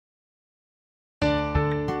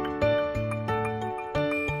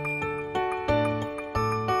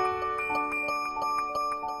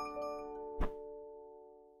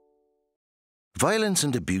Violence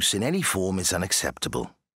and abuse in any form is unacceptable.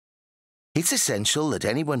 It's essential that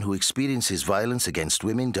anyone who experiences violence against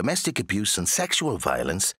women, domestic abuse and sexual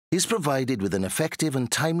violence is provided with an effective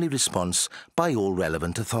and timely response by all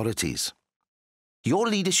relevant authorities. Your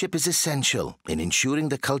leadership is essential in ensuring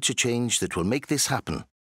the culture change that will make this happen.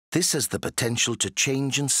 This has the potential to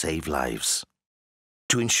change and save lives.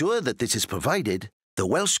 To ensure that this is provided, the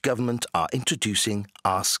Welsh Government are introducing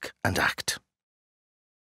Ask and Act.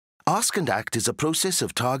 Ask and Act is a process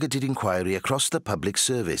of targeted inquiry across the public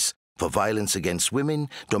service for violence against women,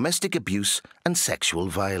 domestic abuse and sexual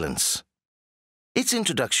violence. Its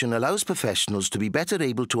introduction allows professionals to be better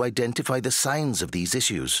able to identify the signs of these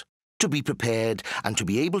issues, to be prepared and to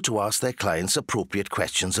be able to ask their clients appropriate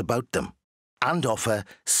questions about them, and offer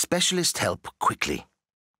specialist help quickly.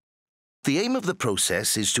 The aim of the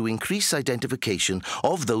process is to increase identification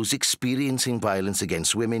of those experiencing violence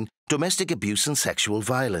against women, domestic abuse and sexual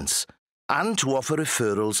violence, and to offer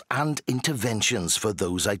referrals and interventions for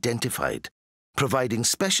those identified, providing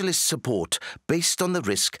specialist support based on the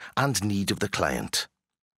risk and need of the client.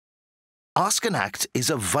 Ask and Act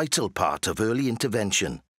is a vital part of early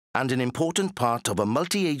intervention and an important part of a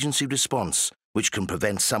multi-agency response which can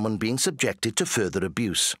prevent someone being subjected to further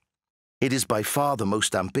abuse. It is by far the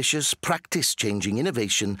most ambitious, practice-changing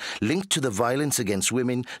innovation linked to the Violence Against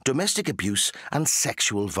Women, Domestic Abuse and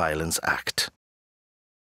Sexual Violence Act.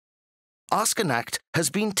 Ask and Act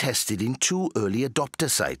has been tested in 2 early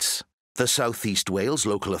adopter sites, the South East Wales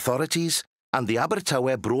Local Authorities and the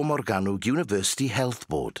Abertawe Bro Morgannwg University Health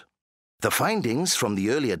Board. The findings from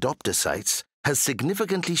the early adopter sites has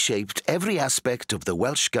significantly shaped every aspect of the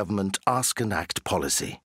Welsh Government Ask and Act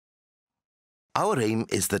policy. Our aim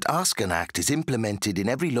is that Ask and Act is implemented in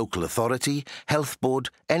every local authority, health board,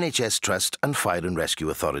 NHS trust and fire and rescue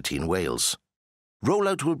authority in Wales.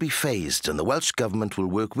 Rollout will be phased and the Welsh Government will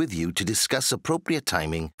work with you to discuss appropriate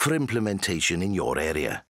timing for implementation in your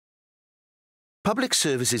area. Public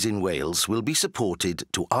services in Wales will be supported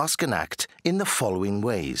to Ask and Act in the following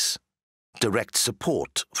ways: direct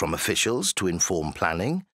support from officials to inform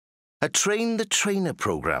planning, a Train the Trainer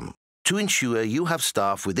programme to ensure you have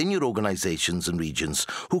staff within your organisations and regions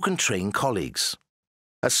who can train colleagues,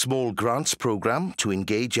 a small grants programme to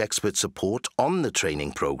engage expert support on the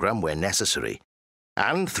training programme where necessary,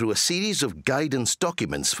 and through a series of guidance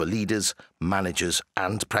documents for leaders, managers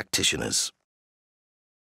and practitioners.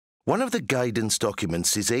 One of the guidance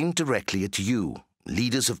documents is aimed directly at you,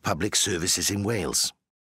 leaders of public services in Wales.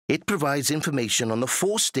 It provides information on the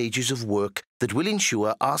 4 stages of work that will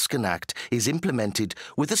ensure Ask and Act is implemented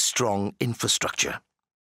with a strong infrastructure.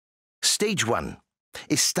 Stage 1,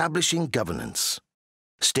 establishing governance.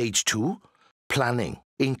 Stage 2, planning,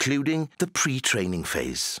 including the pre-training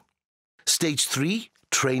phase. Stage 3,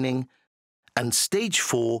 training. And Stage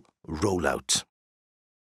 4, rollout.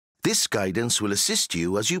 This guidance will assist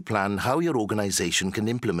you as you plan how your organisation can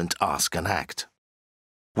implement Ask and Act.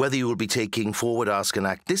 Whether you will be taking forward Ask and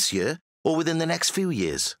Act this year or within the next few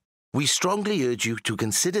years, we strongly urge you to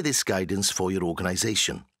consider this guidance for your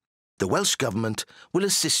organisation. The Welsh Government will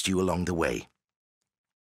assist you along the way.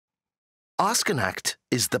 Ask and Act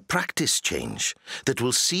is the practice change that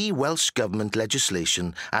will see Welsh Government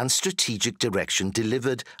legislation and strategic direction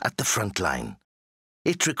delivered at the front line.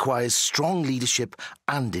 It requires strong leadership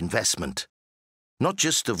and investment, not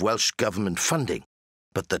just of Welsh Government funding,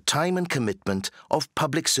 but the time and commitment of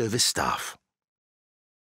public service staff.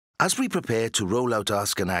 As we prepare to roll out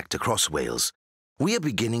Ask and Act across Wales, we are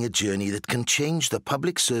beginning a journey that can change the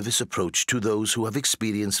public service approach to those who have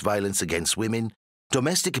experienced violence against women,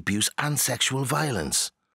 domestic abuse and sexual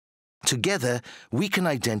violence. Together, we can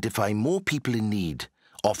identify more people in need,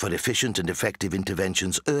 offer efficient and effective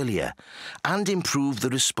interventions earlier, and improve the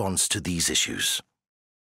response to these issues.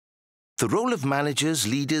 The role of managers,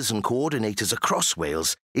 leaders and coordinators across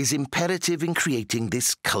Wales is imperative in creating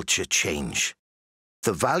this culture change.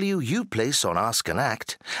 The value you place on Ask and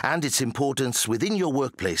Act and its importance within your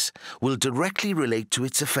workplace will directly relate to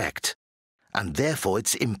its effect, and therefore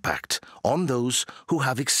its impact on those who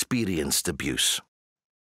have experienced abuse.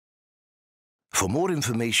 For more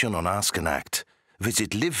information on Ask and Act,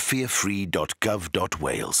 visit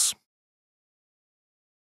livefearfree.gov.wales.